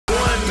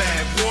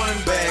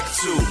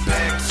two.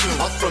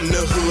 I'm from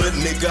the hood,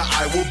 nigga,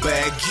 I will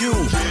bag you.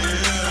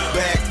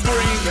 Back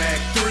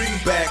three,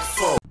 back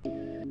four.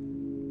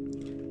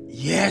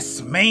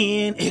 Yes,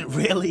 man, it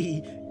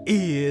really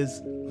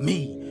is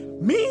me.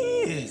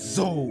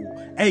 Mizzo,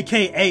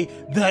 aka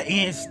the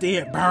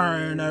instant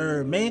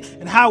burner, man.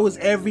 And how is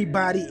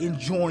everybody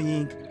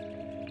enjoying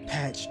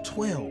patch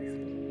 12?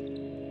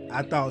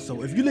 I thought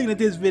so. If you're looking at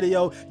this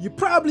video, you're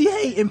probably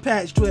hating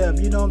patch 12,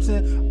 you know what I'm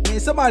saying? Man,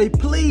 somebody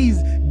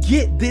please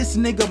get this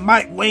nigga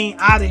Mike Wayne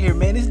out of here,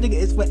 man. This nigga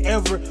is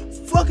forever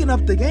fucking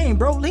up the game,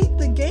 bro. Leave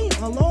the game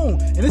alone.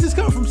 And this is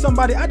coming from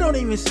somebody, I don't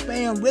even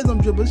spam rhythm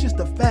dribble. It's just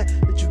the fact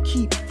that you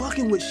keep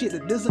fucking with shit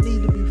that doesn't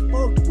need to be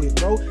fucked with,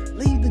 bro.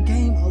 Leave the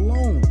game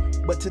alone.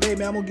 But today,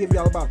 man, I'm gonna give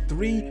y'all about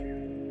three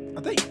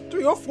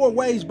or four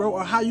ways, bro,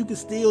 on how you can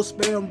still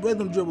spam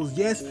rhythm dribbles.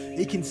 Yes,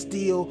 it can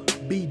still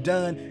be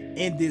done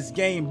in this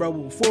game, bro.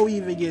 But before we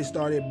even get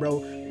started, bro,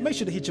 make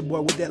sure to hit your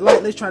boy with that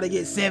like. Let's try to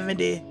get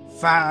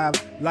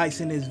 75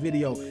 likes in this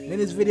video. And in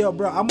this video,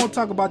 bro, I'm gonna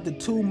talk about the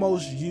two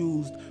most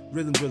used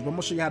rhythm dribbles. I'm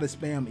gonna show you how to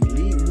spam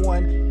Elite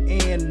 1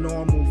 and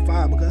normal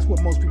 5, because that's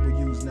what most people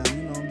use now,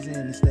 you know what I'm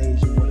saying, the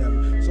stage or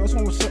whatever. So that's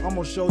what I'm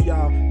gonna show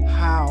y'all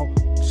how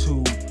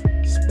to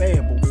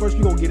spam. But first,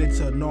 we're gonna get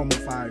into normal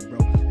 5, bro.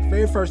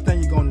 Very first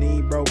thing you're gonna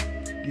need, bro,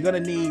 you're gonna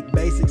need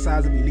basic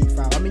size of Elite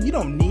 5. I mean, you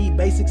don't need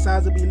basic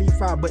size of Elite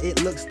 5, but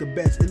it looks the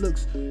best. It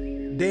looks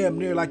damn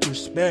near like you're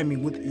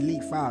spamming with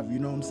Elite 5, you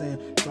know what I'm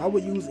saying? So I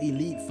would use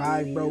Elite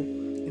 5, bro,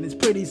 and it's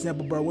pretty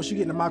simple, bro. Once you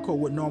get into my code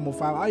with normal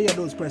 5, all you gotta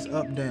do is press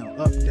up, down,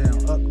 up,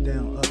 down, up,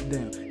 down, up,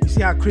 down. You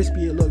see how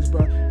crispy it looks,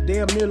 bro?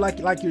 Damn near like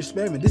you're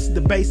spamming. This is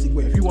the basic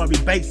way, if you want to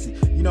be basic,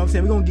 you know what I'm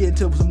saying? We're gonna get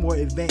into some more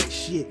advanced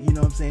shit, you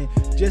know what I'm saying,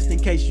 just in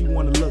case you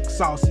want to look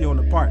saucy on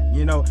the part,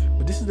 you know.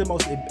 But this is the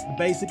most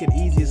basic and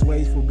easiest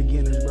ways for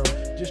beginners, bro.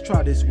 Just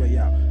try this way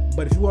out.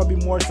 But if you want to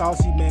be more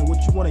saucy, man, what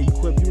you want to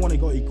equip, you want to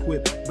go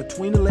equip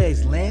between the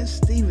legs Lance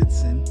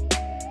Stevenson,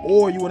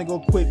 or you want to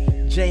go equip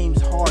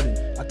James Harden.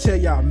 I tell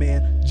y'all,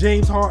 man,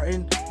 James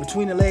Harden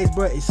between the legs,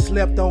 bro, is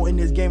slept on in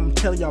this game. I'm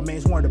telling y'all, man,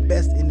 it's one of the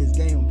best in this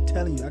game. I'm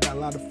telling you, I got a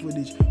lot of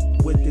footage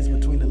with this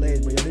between the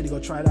legs, but y'all need to go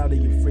try it out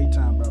in your free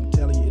time, bro. I'm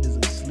telling you, it is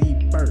a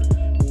sleeper.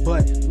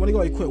 But you want to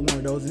go equip one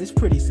of those, and it's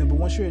pretty simple.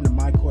 Once you're in the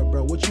MyCAREER,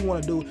 bro, what you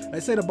want to do,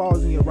 let's say the ball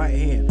is in your right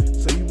hand,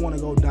 so you want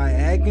to go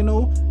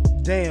diagonal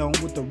down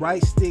with the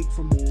right stick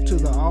to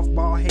the off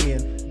ball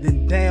hand,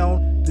 then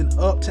down, then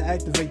up to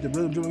activate the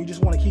rhythm dribble. You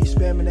just want to keep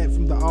spamming that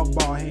from the off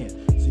ball hand.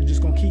 So you're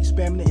just gonna keep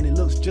spamming it, and it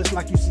looks just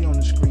like you see on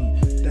the screen.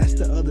 That's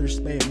the other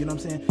spam, you know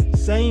what I'm saying?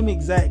 Same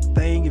exact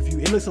thing.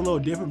 It looks a little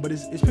different, but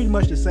it's pretty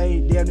much the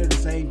same, damn near the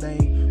same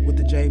thing with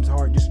the James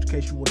Harden, just in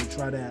case you want to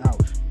try that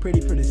out.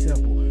 Pretty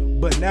simple.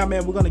 But now,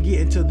 man, we're gonna get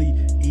into the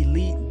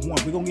Elite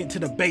 1. We're gonna get into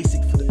the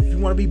basic. If you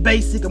want to be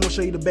basic, I'm gonna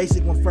show you the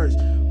basic one first.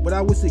 What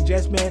I would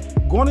suggest, man,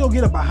 go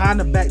get a behind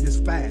the back that's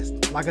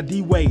fast, like a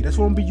D-Wade. That's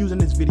what I'm gonna be using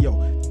in this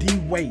video.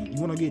 D-Wade. You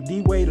wanna get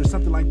D-Wade or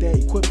something like that.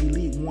 Equip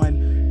Elite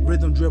 1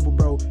 rhythm dribble,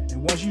 bro.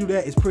 And once you do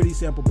that, it's pretty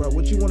simple, bro.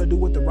 What you wanna do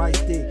with the right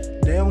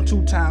stick, down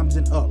 2 times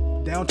and up.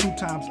 Down 2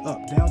 times up,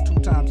 down 2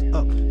 times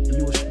up, and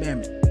you will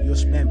spam it. You'll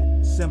spam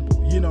it.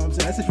 Simple. You know what I'm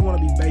saying? That's if you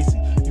want to be basic.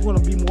 If you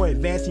want to be more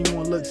advanced and you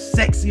want to look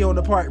sexy on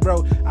the part,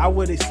 bro, I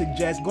would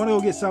suggest go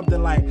get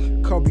something like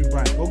Kobe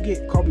Bryant. Go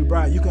get Kobe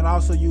Bryant. You can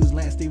also use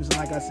Lance Stevenson,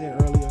 like I said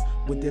earlier,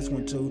 with this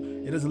one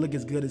too. It doesn't look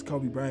as good as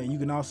Kobe Bryant. You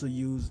can also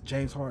use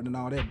James Harden and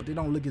all that, but they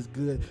don't look as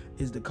good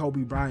as the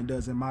Kobe Bryant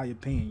does, in my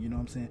opinion. You know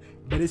what I'm saying?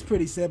 But it's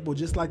pretty simple.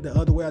 Just like the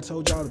other way I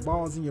told y'all, the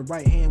ball's in your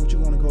right hand. What you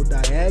want to go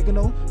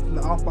diagonal from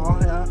the off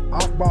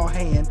ball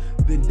hand,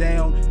 then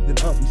down, then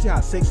up. You see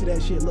how sexy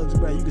that shit looks,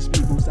 bro? You can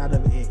speed boost out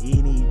of it at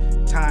any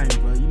time,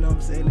 bro. You know what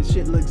I'm saying? This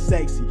shit looks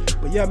sexy.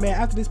 But yeah, man,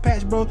 after this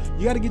patch, bro,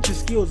 you got to get your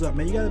skills up,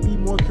 man. You got to be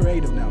more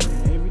creative now,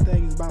 man.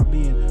 Everything is about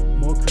being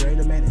more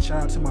creative, man. And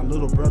shout out to my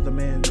little brother,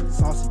 man,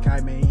 Saucy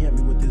Kai, man. He helped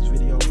me with this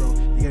video, bro.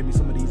 He gave me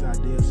some of these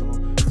ideas, so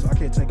I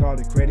can't take all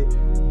the credit.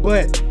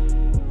 But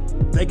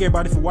thank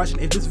everybody for watching.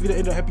 If this video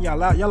ended up helping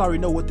y'all out, y'all already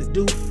know what to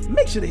do.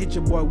 Make sure to hit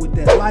your boy with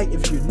that like.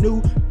 If you're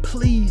new,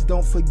 please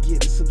don't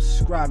forget to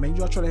subscribe, man.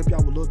 Y'all try to help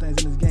y'all with little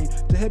things in this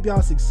game to help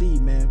y'all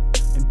succeed, man,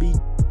 and be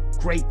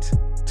great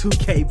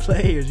 2K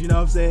players, you know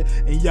what I'm saying?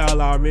 And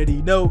y'all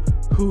already know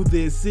who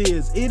this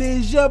is. It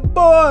is your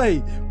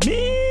boy,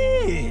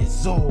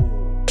 Mizzo.